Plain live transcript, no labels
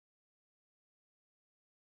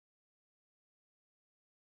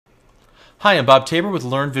Hi, I'm Bob Tabor with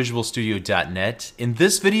LearnVisualStudio.net. In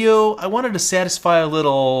this video, I wanted to satisfy a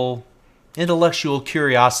little intellectual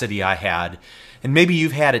curiosity I had, and maybe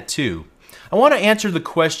you've had it too. I want to answer the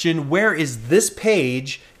question, where is this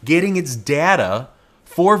page getting its data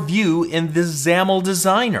for view in the XAML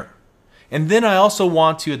designer? And then I also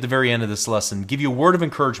want to, at the very end of this lesson, give you a word of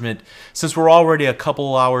encouragement since we're already a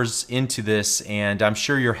couple hours into this, and I'm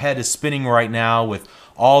sure your head is spinning right now with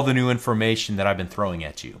all the new information that I've been throwing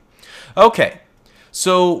at you. Okay,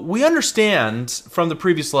 so we understand from the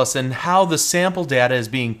previous lesson how the sample data is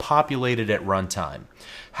being populated at runtime.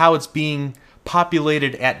 How it's being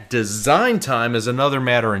populated at design time is another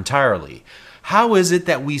matter entirely. How is it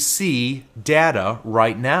that we see data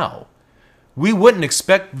right now? We wouldn't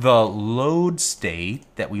expect the load state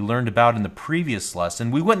that we learned about in the previous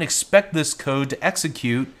lesson. We wouldn't expect this code to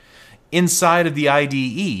execute inside of the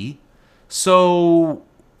IDE. So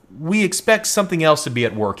we expect something else to be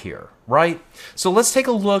at work here, right? So let's take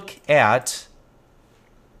a look at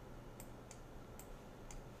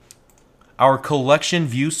our collection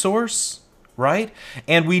view source, right?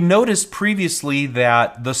 And we noticed previously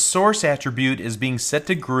that the source attribute is being set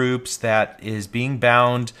to groups, that is being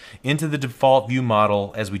bound into the default view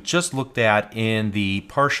model as we just looked at in the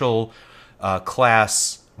partial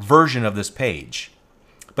class version of this page.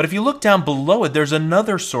 But if you look down below it, there's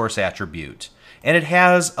another source attribute, and it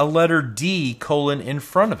has a letter D : in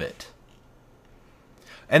front of it.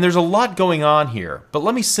 And there's a lot going on here, but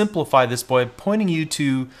let me simplify this by pointing you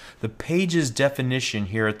to the page's definition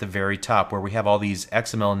here at the very top, where we have all these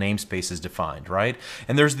XML namespaces defined, right?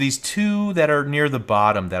 And there's these two that are near the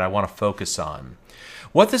bottom that I want to focus on.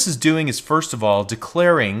 What this is doing is, first of all,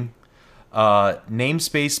 declaring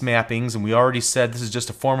namespace mappings, and we already said this is just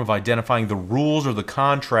a form of identifying the rules or the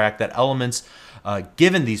contract that elements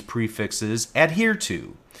given these prefixes adhere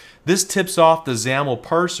to. This tips off the XAML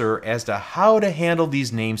parser as to how to handle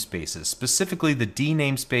these namespaces, specifically the D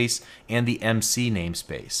namespace and the MC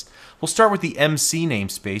namespace. We'll start with the MC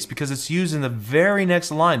namespace because it's used in the very next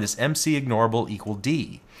line, this MC ignorable equal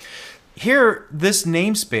D. Here, this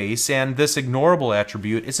namespace and this ignorable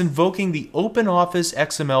attribute is invoking the OpenOffice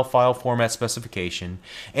XML file format specification,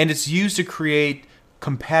 and it's used to create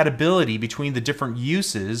compatibility between the different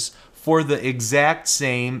uses for the exact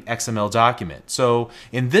same XML document. So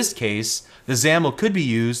in this case, the XAML could be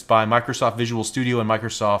used by Microsoft Visual Studio and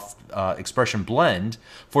Microsoft Expression Blend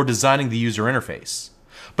for designing the user interface.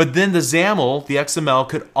 But then the XAML, the XML,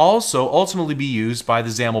 could also ultimately be used by the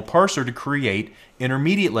XAML parser to create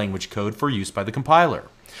intermediate language code for use by the compiler.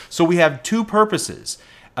 So we have two purposes,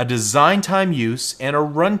 a design time use and a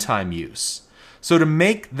runtime use. So to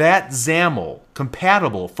make that XAML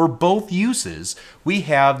compatible for both uses, we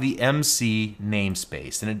have the MC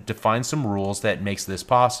namespace, and it defines some rules that makes this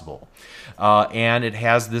possible. And it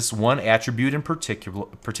has this one attribute in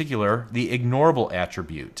particular, the ignorable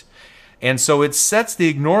attribute. And so it sets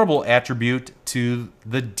the ignorable attribute to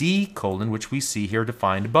the D : which we see here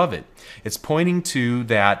defined above it. It's pointing to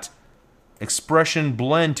that Expression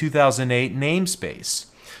Blend 2008 namespace.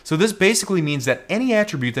 So this basically means that any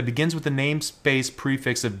attribute that begins with the namespace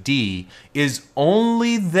prefix of D is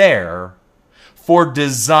only there for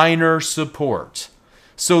designer support.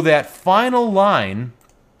 So that final line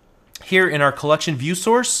here in our collection view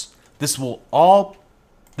source, this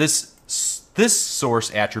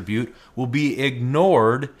source attribute will be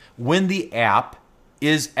ignored when the app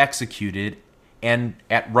is executed and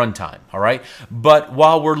at runtime, all right? But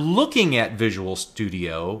while we're looking at Visual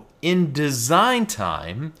Studio, in design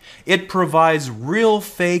time, it provides real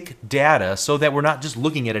fake data so that we're not just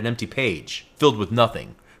looking at an empty page filled with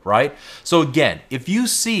nothing, right? So again, if you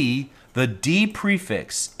see the D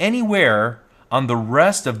prefix anywhere on the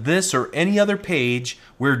rest of this or any other page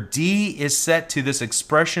where D is set to this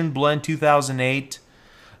Expression Blend 2008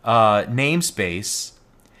 namespace,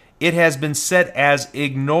 it has been set as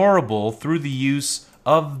ignorable through the use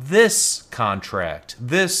of this contract,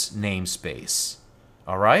 this namespace.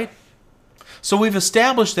 All right? So we've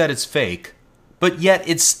established that it's fake, but yet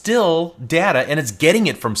it's still data and it's getting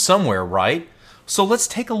it from somewhere, right? So let's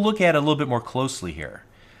take a look at it a little bit more closely here.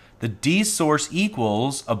 The D source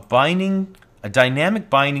equals a dynamic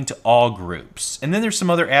binding to all groups. And then there's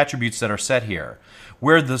some other attributes that are set here,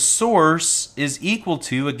 where the source is equal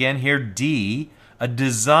to, again here, D, a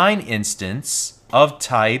design instance of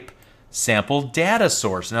type sample data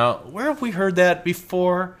source. Now, where have we heard that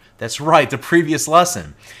before? That's right, the previous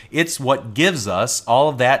lesson. It's what gives us all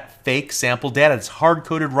of that fake sample data. It's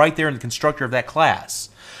hard-coded right there in the constructor of that class.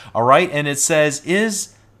 All right, and it says,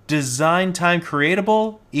 is design time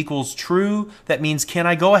creatable equals true. That means, can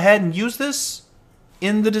I go ahead and use this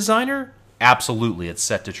in the designer? Absolutely, it's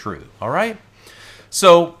set to true. All right?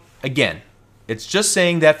 So, again, it's just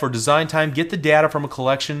saying that for design time, get the data from a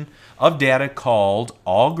collection of data called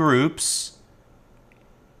all groups.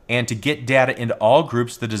 And to get data into all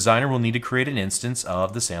groups, the designer will need to create an instance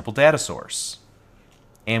of the sample data source.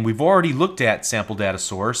 And we've already looked at sample data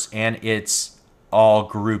source and its all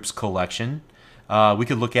groups collection. We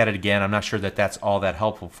could look at it again. I'm not sure that that's all that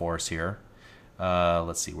helpful for us here.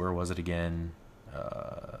 Let's see, where was it again?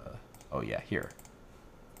 Oh yeah, here.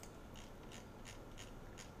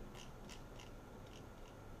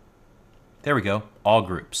 There we go, all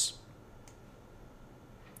groups.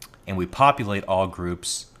 And we populate all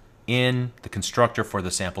groups in the constructor for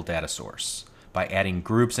the sample data source by adding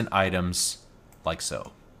groups and items like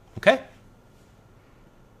so. Okay?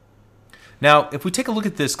 Now, if we take a look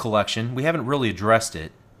at this collection, we haven't really addressed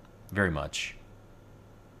it very much.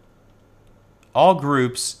 All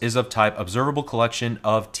groups is of type observable collection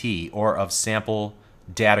of T, or of sample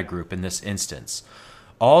data group in this instance.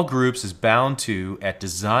 All groups is bound to at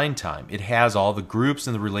design time. It has all the groups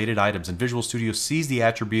and the related items, and Visual Studio sees the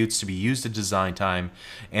attributes to be used at design time,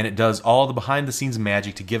 and it does all the behind the scenes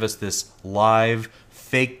magic to give us this live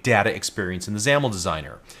fake data experience in the XAML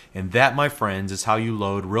designer. And that, my friends, is how you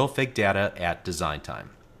load real fake data at design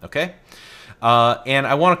time. Okay? And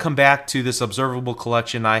I want to come back to this observable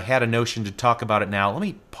collection. I had a notion to talk about it now. Let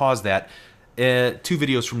me pause that. 2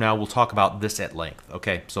 videos from now, we'll talk about this at length.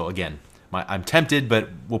 Okay, so again, I'm tempted, but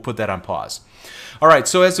we'll put that on pause. All right,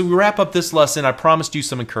 so as we wrap up this lesson, I promised you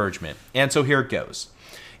some encouragement. And so here it goes.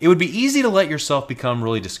 It would be easy to let yourself become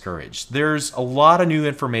really discouraged. There's a lot of new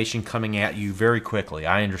information coming at you very quickly,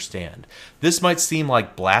 I understand. This might seem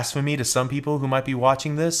like blasphemy to some people who might be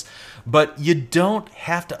watching this, but you don't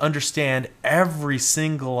have to understand every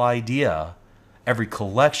single idea, every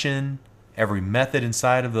collection, every method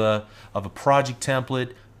inside of a project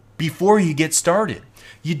template before you get started.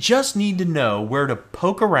 You just need to know where to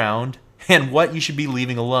poke around and what you should be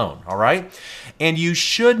leaving alone, all right? And you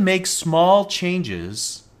should make small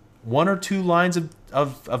changes, 1 or 2 lines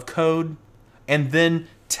of code, and then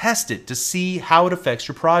test it to see how it affects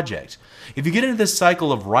your project. If you get into this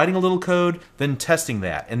cycle of writing a little code, then testing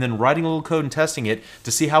that, and then writing a little code and testing it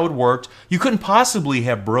to see how it worked, you couldn't possibly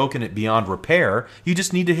have broken it beyond repair. You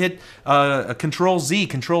just need to hit a Control-Z,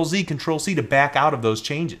 Control-Z, Control-C to back out of those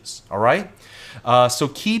changes, all right? So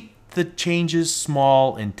keep the changes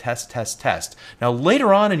small and test, test, test. Now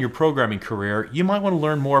later on in your programming career, you might want to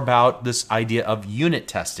learn more about this idea of unit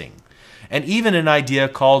testing, and even an idea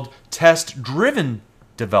called test-driven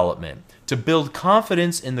development to build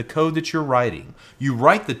confidence in the code that you're writing. You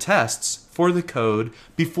write the tests for the code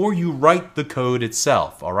before you write the code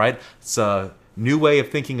itself, all right? It's a new way of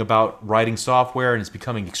thinking about writing software, and it's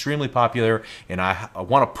becoming extremely popular, and I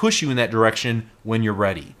want to push you in that direction when you're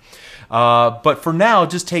ready. But for now,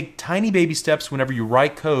 just take tiny baby steps whenever you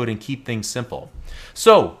write code and keep things simple.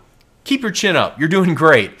 So, keep your chin up. You're doing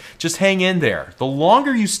great. Just hang in there. The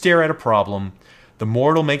longer you stare at a problem, the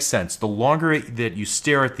more it'll make sense. The longer that you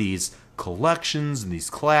stare at these collections and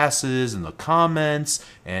these classes and the comments,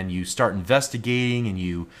 and you start investigating, and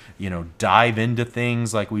you dive into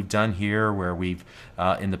things like we've done here, where we've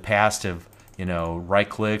in the past have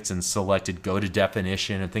right-clicked and selected go to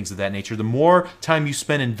definition and things of that nature. The more time you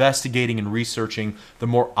spend investigating and researching, the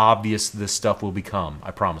more obvious this stuff will become.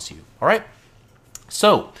 I promise you. All right?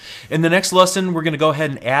 So, in the next lesson, we're going to go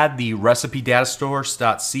ahead and add the recipe data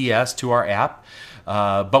source.cs to our app.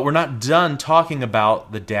 But we're not done talking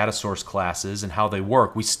about the data source classes and how they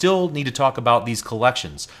work. We still need to talk about these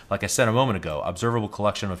collections, like I said a moment ago, observable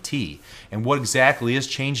collection of T, and what exactly is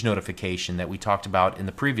change notification that we talked about in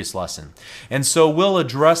the previous lesson. And so we'll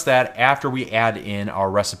address that after we add in our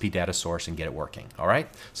recipe data source and get it working. All right?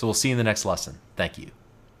 So we'll see you in the next lesson. Thank you.